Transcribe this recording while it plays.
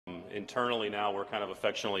internally now we're kind of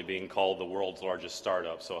affectionately being called the world's largest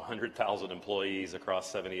startup. So 100,000 employees across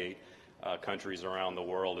 78 countries around the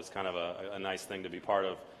world. It's kind of a nice thing to be part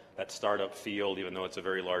of that startup field, even though it's a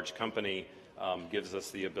very large company. Gives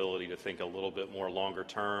us the ability to think a little bit more longer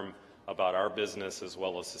term about our business as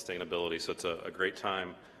well as sustainability. So it's a great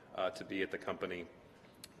time to be at the company.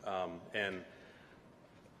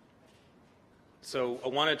 So I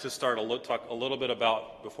wanted to talk a little bit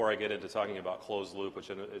about, before I get into talking about closed loop, which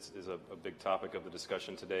is a big topic of the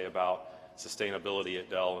discussion today, about sustainability at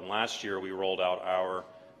Dell. And last year we rolled out our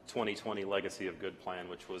 2020 Legacy of Good plan,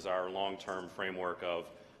 which was our long-term framework of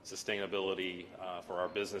sustainability for our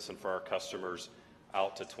business and for our customers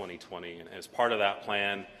out to 2020. And as part of that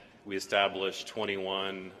plan, we established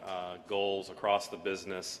 21 goals across the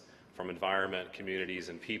business from environment, communities,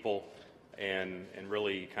 and people, and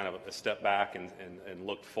really kind of a step back and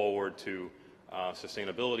looked forward to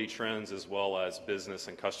sustainability trends as well as business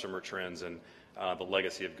and customer trends. And the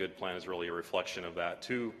Legacy of Good plan is really a reflection of that.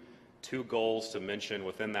 Two goals to mention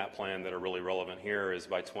within that plan that are really relevant here is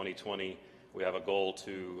by 2020, we have a goal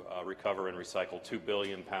to recover and recycle 2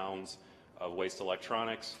 billion pounds of waste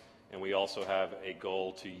electronics, and we also have a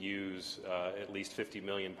goal to use at least 50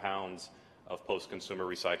 million pounds of post-consumer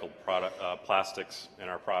recycled plastics in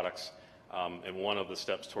our products. And one of the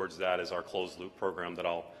steps towards that is our closed loop program that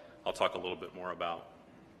I'll talk a little bit more about.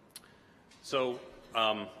 So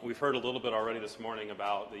we've heard a little bit already this morning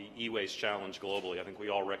about the e-waste challenge globally. I think we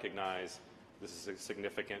all recognize this is a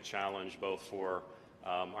significant challenge both for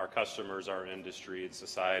our customers, our industry, and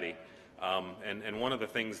society. And one of the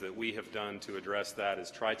things that we have done to address that is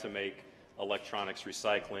try to make electronics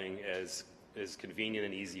recycling as convenient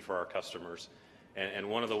and easy for our customers. And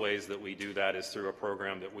one of the ways that we do that is through a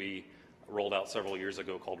program that we rolled out several years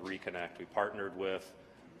ago called Reconnect. We partnered with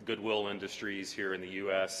Goodwill Industries here in the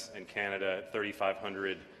U.S. and Canada at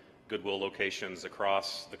 3,500 Goodwill locations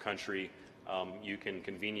across the country. You can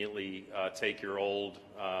conveniently take your old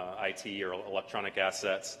IT or electronic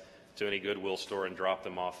assets to any Goodwill store and drop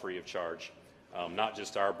them off free of charge. Not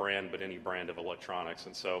just our brand, but any brand of electronics.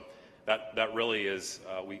 And so that really is,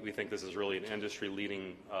 we think this is really an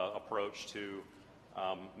industry-leading approach to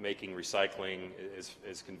making recycling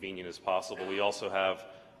as convenient as possible. We also have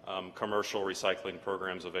commercial recycling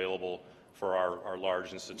programs available for our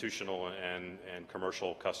large institutional and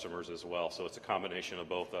commercial customers as well. So it's a combination of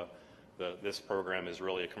both. This program is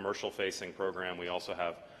really a commercial-facing program. We also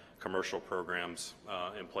have commercial programs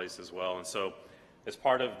in place as well. And so as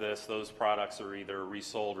part of this, those products are either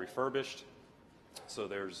resold, refurbished. So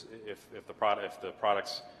if the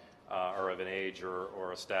products are of an age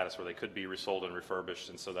or a status where they could be resold and refurbished,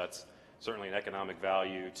 and so that's certainly an economic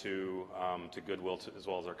value to Goodwill as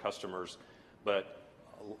well as our customers. But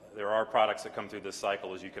there are products that come through this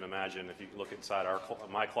cycle, as you can imagine. If you look inside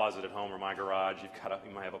my closet at home or my garage,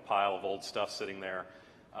 you might have a pile of old stuff sitting there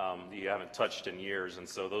that you haven't touched in years, and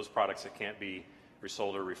so those products that can't be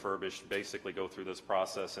resold or refurbished basically go through this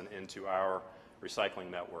process and into our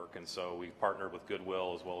recycling network. And so we partnered with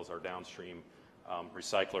Goodwill as well as our downstream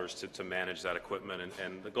recyclers to manage that equipment.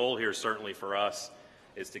 And the goal here certainly for us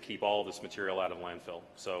is to keep all of this material out of landfill.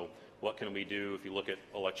 So what can we do? If you look at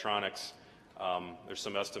electronics, there's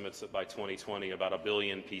some estimates that by 2020 about 1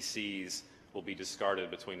 billion PCs will be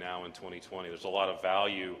discarded between now and 2020. There's a lot of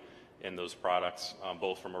value in those products,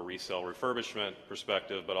 both from a resale refurbishment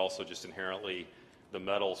perspective, but also just inherently the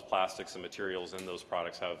metals, plastics, and materials in those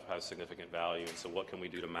products have significant value. And so what can we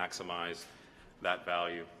do to maximize that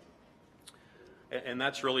value? And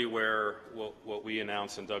that's really where what we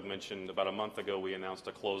announced, and Doug mentioned about a month ago, we announced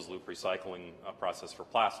a closed loop recycling process for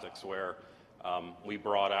plastics, where we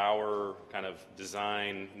brought our kind of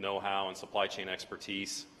design, know-how, and supply chain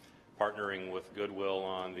expertise, partnering with Goodwill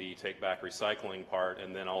on the take-back recycling part,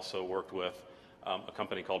 and then also worked with a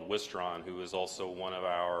company called Wistron, who is also one of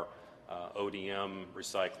our ODM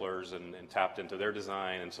recyclers, and tapped into their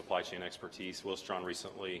design and supply chain expertise. Wistron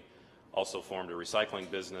recently also formed a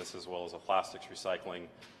recycling business as well as a plastics recycling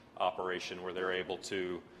operation where they're able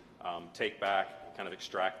to take back, kind of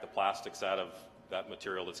extract the plastics out of that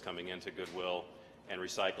material that's coming into Goodwill and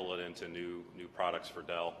recycle it into new products for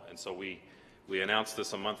Dell. And so we announced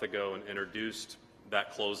this a month ago and introduced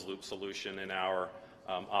that closed loop solution in our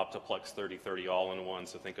Optiplex 3030 all-in-one.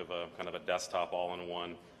 So think of a kind of a desktop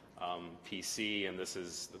all-in-one PC, and this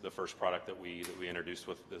is the first product that we introduced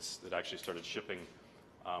with this that actually started shipping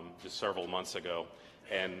just several months ago.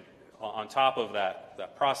 And on top of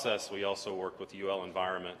that process, we also worked with UL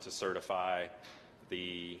Environment to certify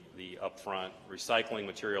the upfront recycling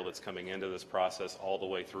material that's coming into this process all the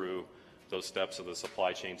way through those steps of the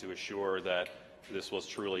supply chain to assure that this was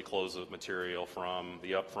truly closed-loop material from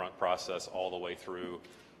the upfront process all the way through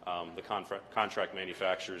the contract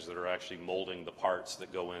manufacturers that are actually molding the parts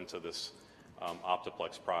that go into this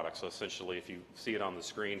Optiplex product. So essentially, if you see it on the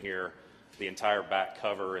screen here, the entire back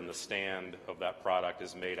cover and the stand of that product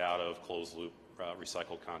is made out of closed-loop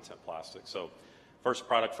recycled content plastic. So first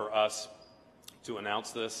product for us to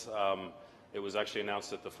announce this, it was actually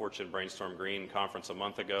announced at the Fortune Brainstorm Green conference a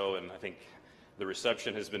month ago, and I think the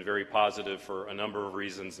reception has been very positive for a number of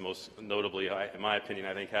reasons. Most notably, in my opinion,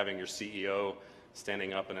 I think having your CEO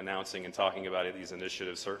standing up and announcing and talking about these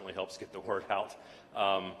initiatives certainly helps get the word out.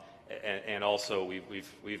 And also,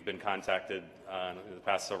 we've been contacted in the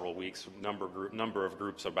past several weeks, number of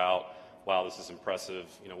groups about, wow, this is impressive.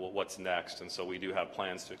 You know, what's next? And so we do have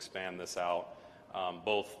plans to expand this out,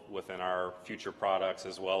 both within our future products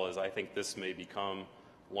as well as I think this may become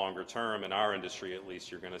longer term in our industry. At least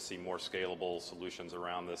you're going to see more scalable solutions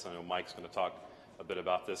around this. I know Mike's going to talk a bit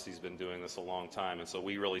about this. He's been doing this a long time, and so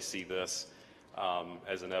we really see this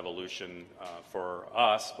as an evolution for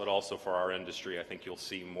us, but also for our industry. I think you'll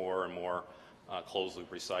see more and more closed-loop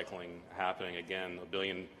recycling happening. Again, 1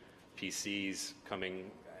 billion PCs coming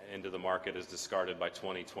into the market is discarded by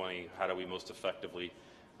 2020. How do we most effectively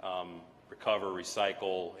recover,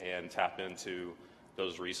 recycle, and tap into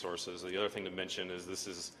those resources? The other thing to mention is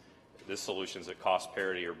this solution's at cost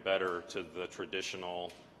parity or better to the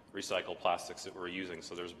traditional recycled plastics that we're using.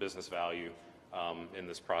 So there's business value in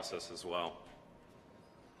this process as well.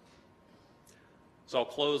 So I'll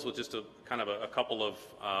close with just a couple of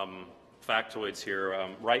factoids here.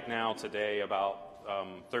 Right now, today, about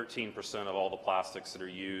 13% of all the plastics that are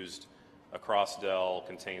used across Dell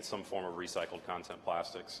contain some form of recycled content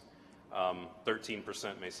plastics.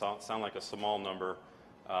 13% may sound like a small number.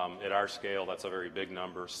 At our scale, that's a very big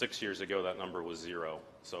number. 6 years ago, that number was 0.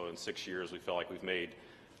 So in 6 years, we feel like we've made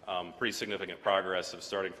pretty significant progress of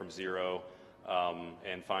starting from 0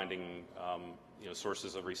 and finding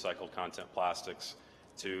sources of recycled content plastics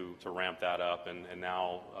to ramp that up and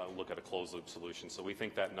now look at a closed-loop solution. So we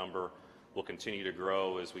think that number will continue to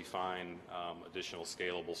grow as we find additional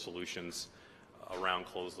scalable solutions around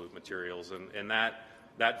closed-loop materials. And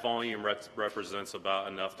that volume represents about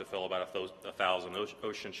enough to fill about 1,000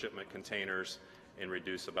 ocean shipment containers and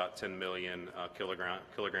reduce about 10 million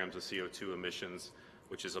kilograms of CO2 emissions,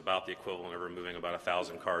 which is about the equivalent of removing about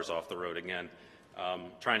 1,000 cars off the road. Again,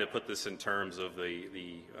 trying to put this in terms of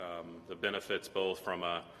the benefits both from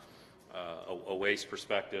a waste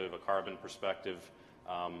perspective, a carbon perspective,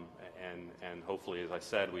 and hopefully, as I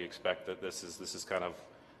said, we expect that this is kind of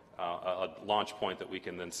a launch point that we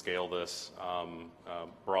can then scale this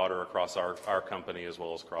broader across our company as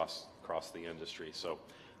well as across the industry. So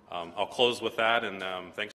I'll close with that, and thanks.